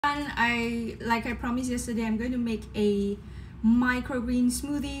everyone. Like I promised yesterday, I'm going to make a microgreens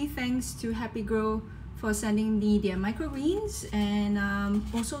smoothie. Thanks to Happy Grow for sending me their microgreens, and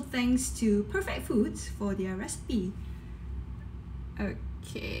also thanks to Perfect Foods for their recipe.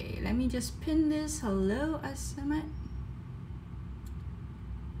 Okay, let me just pin this. Hello, Asamat.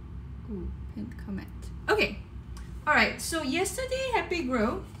 Ooh, pinned comment. Okay, all right. So yesterday, Happy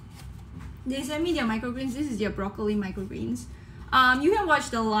Grow, they sent me their microgreens. This is their broccoli microgreens. You can watch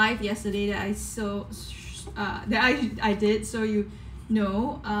the live yesterday that I did, so you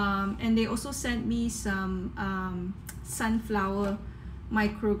know. And they also sent me some sunflower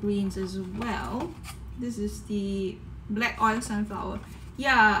microgreens as well. This is the black oil sunflower.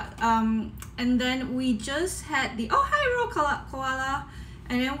 Yeah. And then we just had the hi Raw Koala.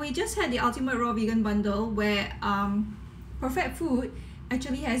 And then we just had the Ultimate Raw Vegan Bundle where Perfect Food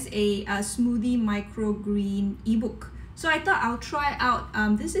actually has a smoothie microgreen ebook. So I thought I'll try out,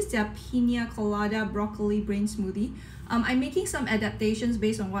 this is their Pina Colada broccoli brain smoothie. I'm making some adaptations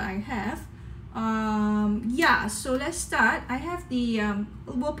based on what I have. Yeah, so let's start. I have the,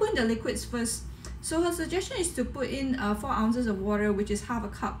 we'll put in the liquids first. So her suggestion is to put in 4 ounces of water, which is half a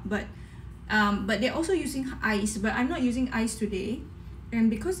cup, but they're also using ice, but I'm not using ice today. And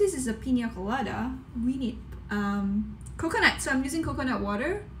because this is a Pina Colada, we need coconut, so I'm using coconut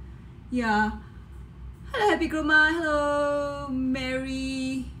water. Yeah. Hello, Happy Groma. Hello,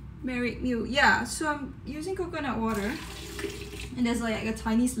 Mary Mew. Yeah, so I'm using coconut water, and there's like a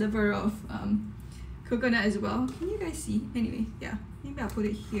tiny sliver of coconut as well. Can you guys see? Anyway, yeah, maybe I'll put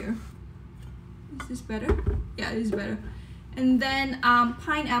it here. Is this better? Yeah, it is better. And then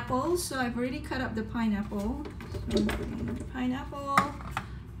pineapple. So I've already cut up the pineapple. So pineapple.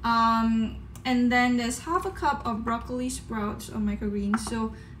 And then there's half a cup of broccoli sprouts or microgreens.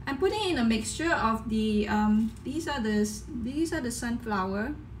 So I'm putting in a mixture of the these are the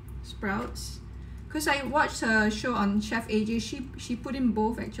sunflower sprouts, because I watched her show on Chef AJ. She put in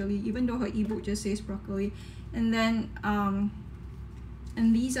both actually, even though her ebook just says broccoli. And then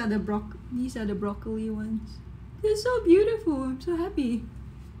and these are the broccoli ones. They're so beautiful. I'm so happy.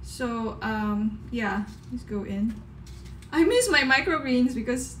 So yeah, let's go in. I miss my microgreens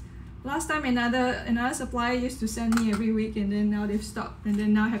because last time another supplier used to send me every week, and then now they've stopped, and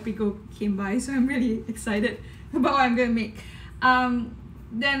then now Happy Go came by, so I'm really excited about what I'm gonna make.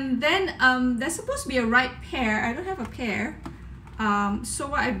 Then there's supposed to be a ripe pear. I don't have a pear. So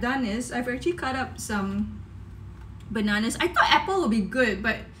what I've done is I've actually cut up some bananas. I thought apple would be good,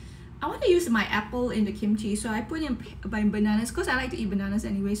 but I want to use my apple in the kimchi, so I put in my bananas because I like to eat bananas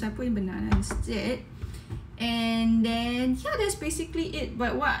anyway, so I put in banana instead. And then yeah, that's basically it.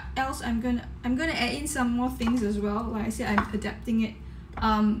 But what else? I'm gonna add in some more things as well. Like I said, I'm adapting it.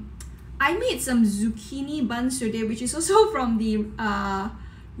 I made some zucchini buns today, which is also from the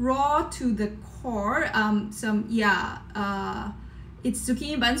raw to the core. It's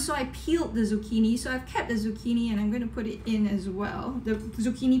zucchini buns. So I peeled the zucchini. So I've kept the zucchini, and I'm gonna put it in as well. The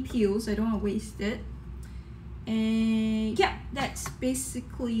zucchini peels. I don't want to waste it. And yeah, that's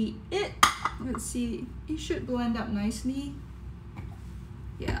basically it. Let's see, it should blend up nicely.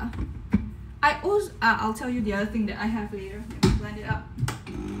 Yeah, I also I'll tell you the other thing that I have later. Let me blend it up.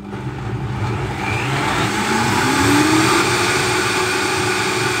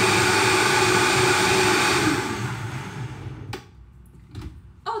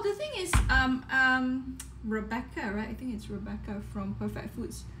 Oh, the thing is Rebecca, right? I think it's Rebecca from Perfect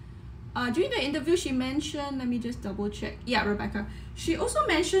Foods. During the interview, she mentioned, let me just double check. Yeah, Rebecca. She also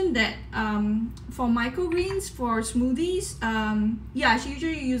mentioned that for microgreens, for smoothies, yeah, she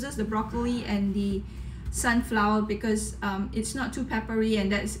usually uses the broccoli and the sunflower because it's not too peppery,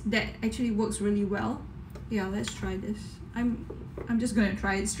 and that actually works really well. Yeah, let's try this. I'm just gonna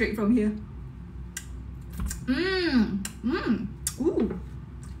try it straight from here. Ooh.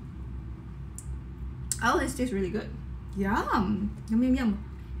 Oh, this tastes really good. Yum. Yum yum yum.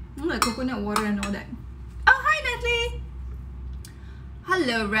 Like coconut water and all that. Oh, hi Natalie.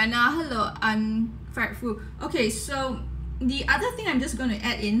 Hello Rena. Hello Unfried Food. Okay, so the other thing I'm just going to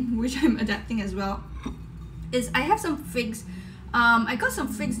add in, which I'm adapting as well, is I have some figs. I got some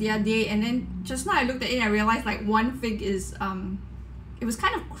figs the other day, and then just now I looked at it and I realized like one fig is it was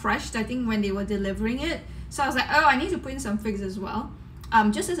kind of crushed, I think, when they were delivering it. So I was like, oh, I need to put in some figs as well,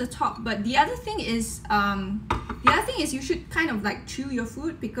 just as a top. But the other thing is you should kind of like chew your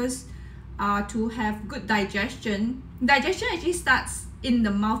food, because to have good digestion actually starts in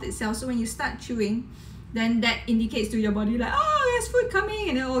the mouth itself. So when you start chewing, then that indicates to your body like, oh, there's food coming,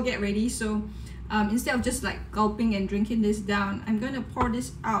 and then it'll get ready. So instead of just like gulping and drinking this down, I'm gonna pour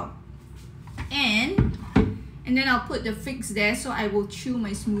this out, and And then I'll put the figs there, so I will chew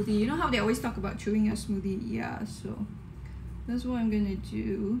my smoothie. You know how they always talk about chewing your smoothie? Yeah, so that's what I'm gonna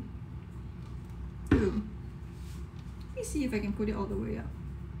do. Ooh. Let me see if I can put it all the way up.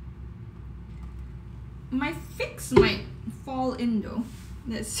 My figs might fall in though.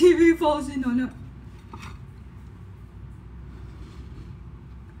 Let's see if it falls in or not.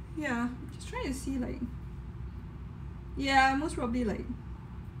 Yeah, just trying to see like, yeah, most probably like,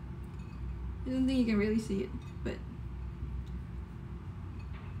 I don't think you can really see it, but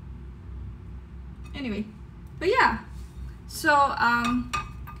anyway, but yeah, so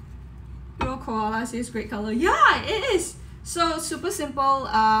Raw Koala says great color. Yeah, it is. So super simple.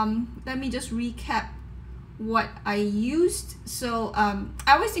 Let me just recap what I used. So I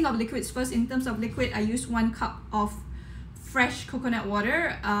always think of liquids first. In terms of liquid, I used 1 cup of fresh coconut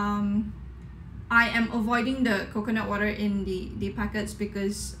water. I am avoiding the coconut water in the packets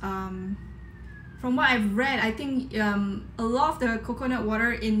because from what I've read, I think a lot of the coconut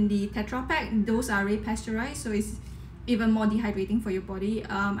water in the Tetra Pak, those are already pasteurized, so it's even more dehydrating for your body.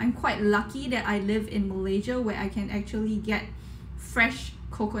 I'm quite lucky that I live in Malaysia where I can actually get fresh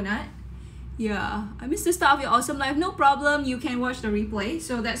coconut. Yeah, I missed the start of your awesome life. No problem, you can watch the replay.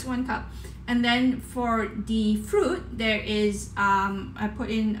 So that's 1 cup. And then for the fruit, there is I put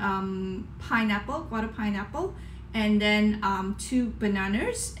in pineapple, quarter pineapple, and then 2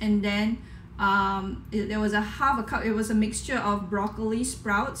 bananas, and then there was a half a cup. It was a mixture of broccoli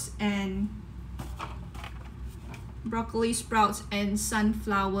sprouts and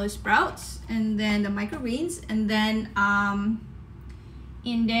sunflower sprouts, and then the microgreens, and then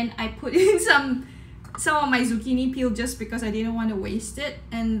I put in some of my zucchini peel just because I didn't want to waste it,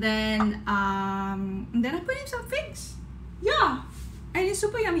 and then I put in some figs. Yeah, and it's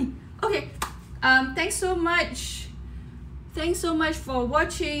super yummy. Okay, thanks so much for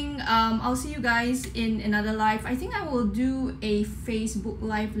watching. I'll see you guys in another live. I think I will do a Facebook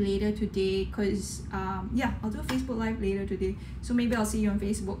live later today, because yeah, I'll do a Facebook live later today, so maybe I'll see you on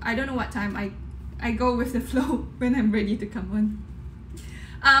Facebook. I don't know what time. I go with the flow when I'm ready to come on.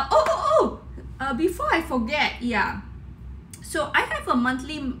 Before I forget, yeah, so I have a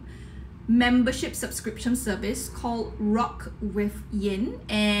monthly membership subscription service called Rock with Yin,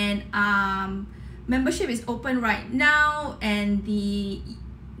 and membership is open right now, and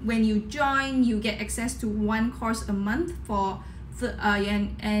when you join, you get access to 1 course a month for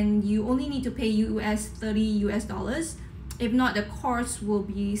and you only need to pay $30. If not, the course will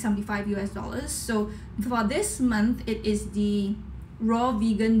be $75. So for this month, it is the raw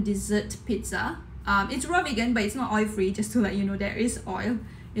vegan dessert pizza. It's raw vegan, but it's not oil free, just to let you know. There is oil.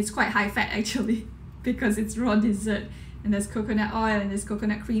 It's quite high fat actually because it's raw dessert, and there's coconut oil and there's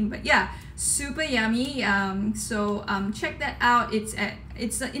coconut cream, but yeah, super yummy. So check that out. It's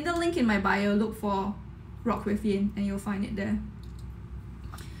in the link in my bio. Look for Rock with Yin and you'll find it there.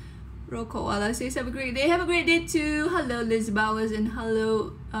 Raw Koala says have a great day. Have a great day too. Hello Liz Bowers, and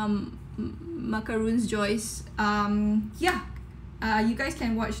hello Macaroons Joyce. Yeah, you guys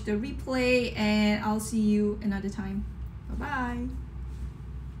can watch the replay, and I'll see you another time. Bye bye.